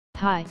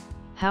Hi,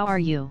 how are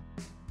you?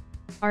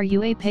 Are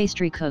you a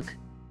pastry cook?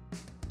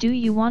 Do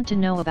you want to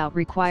know about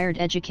required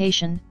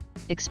education,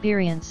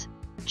 experience,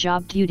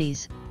 job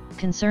duties,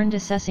 concerned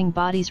assessing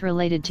bodies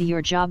related to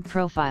your job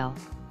profile?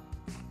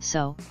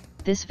 So,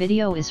 this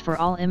video is for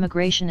all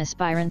immigration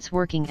aspirants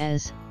working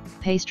as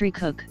pastry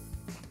cook.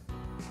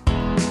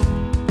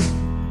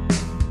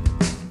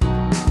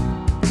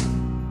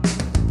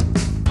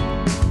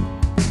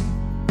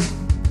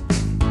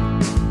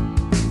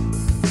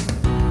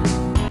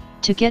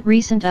 To get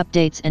recent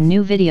updates and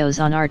new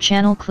videos on our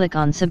channel, click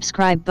on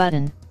subscribe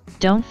button.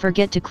 Don't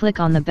forget to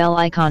click on the bell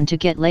icon to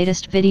get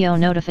latest video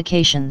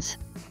notifications.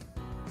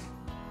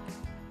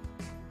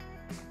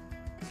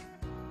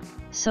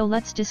 So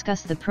let's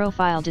discuss the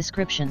profile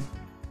description.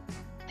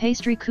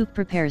 Pastry cook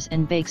prepares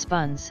and bakes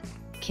buns,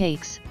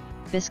 cakes,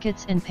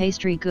 biscuits and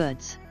pastry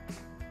goods.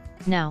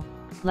 Now,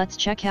 let's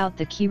check out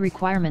the key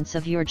requirements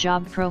of your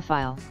job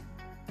profile.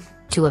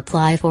 To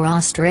apply for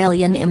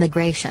Australian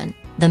immigration,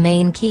 the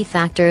main key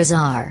factors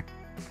are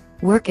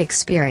work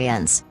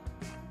experience,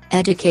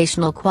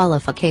 educational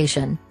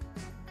qualification,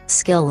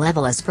 skill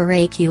level as per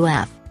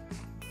AQF,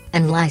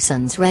 and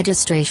license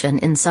registration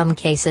in some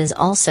cases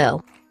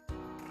also.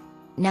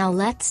 Now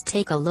let's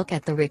take a look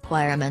at the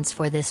requirements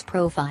for this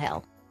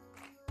profile.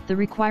 The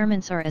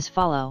requirements are as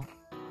follow.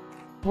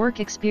 Work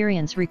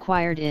experience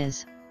required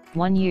is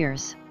 1 year.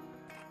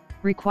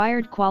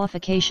 Required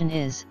qualification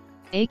is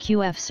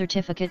AQF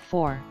Certificate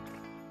 4.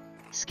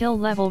 Skill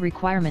level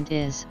requirement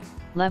is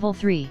Level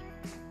 3.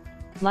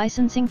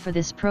 Licensing for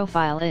this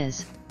profile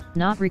is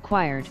not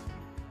required.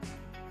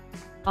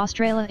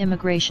 Australia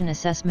Immigration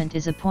Assessment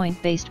is a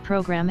point-based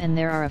program and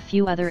there are a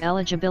few other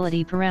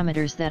eligibility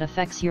parameters that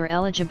affects your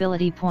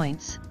eligibility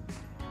points.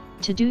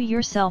 To do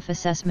your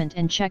self-assessment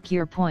and check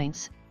your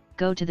points,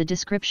 go to the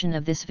description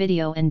of this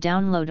video and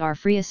download our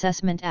free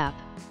assessment app.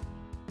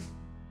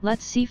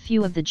 Let's see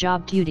few of the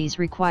job duties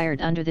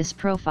required under this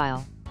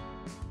profile.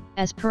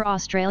 As per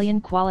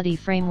Australian Quality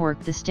Framework,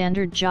 the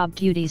standard job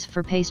duties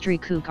for pastry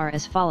cook are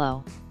as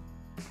follow.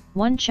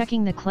 1.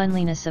 Checking the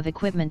cleanliness of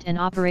equipment and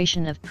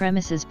operation of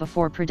premises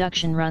before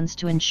production runs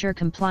to ensure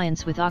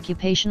compliance with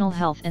occupational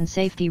health and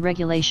safety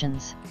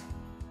regulations.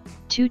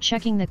 2.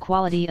 Checking the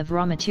quality of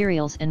raw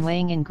materials and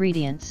weighing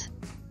ingredients.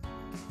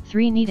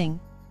 3. Kneading,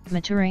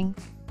 maturing,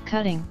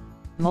 cutting,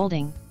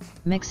 molding,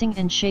 mixing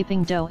and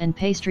shaping dough and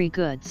pastry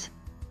goods.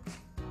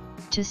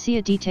 To see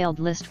a detailed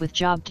list with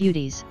job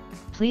duties,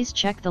 please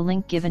check the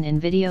link given in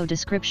video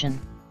description.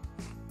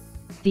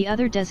 The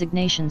other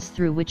designations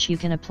through which you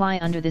can apply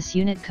under this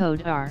unit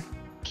code are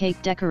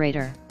cake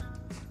decorator.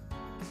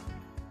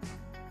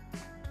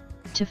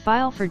 To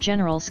file for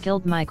general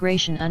skilled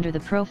migration under the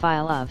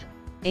profile of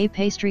a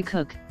pastry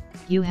cook,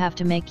 you have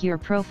to make your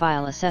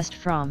profile assessed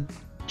from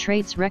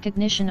Trades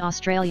Recognition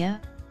Australia,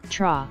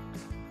 TRA.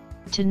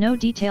 To know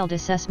detailed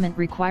assessment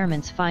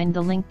requirements, find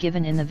the link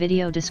given in the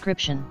video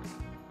description.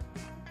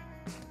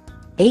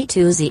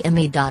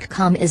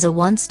 A2ZIMMI.com is a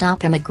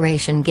one-stop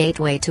immigration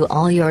gateway to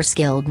all your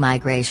skilled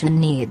migration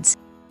needs.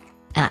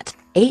 At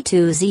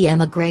A2Z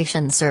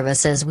Immigration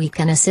Services we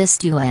can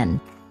assist you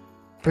in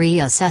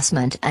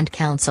pre-assessment and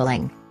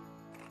counseling,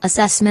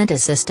 assessment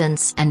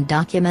assistance and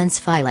documents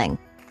filing,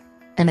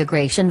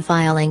 immigration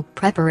filing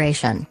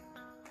preparation,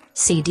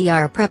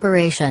 CDR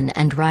preparation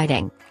and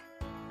writing,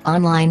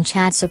 online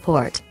chat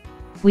support.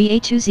 We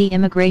A2Z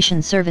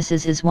Immigration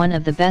Services is one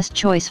of the best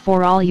choice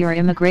for all your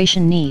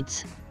immigration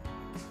needs.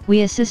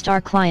 We assist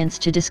our clients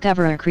to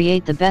discover or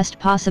create the best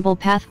possible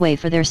pathway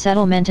for their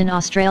settlement in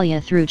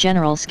Australia through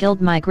general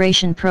skilled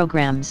migration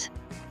programs.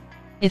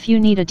 If you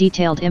need a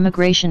detailed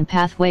immigration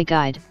pathway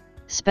guide,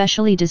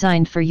 specially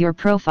designed for your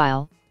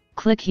profile,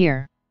 click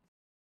here.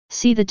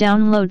 See the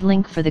download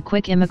link for the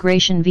quick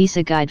immigration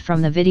visa guide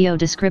from the video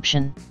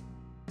description.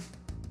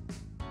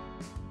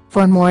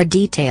 For more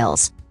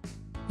details,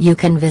 you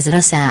can visit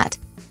us at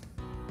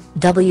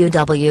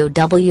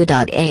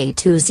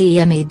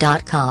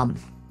www.a2zimmi.com.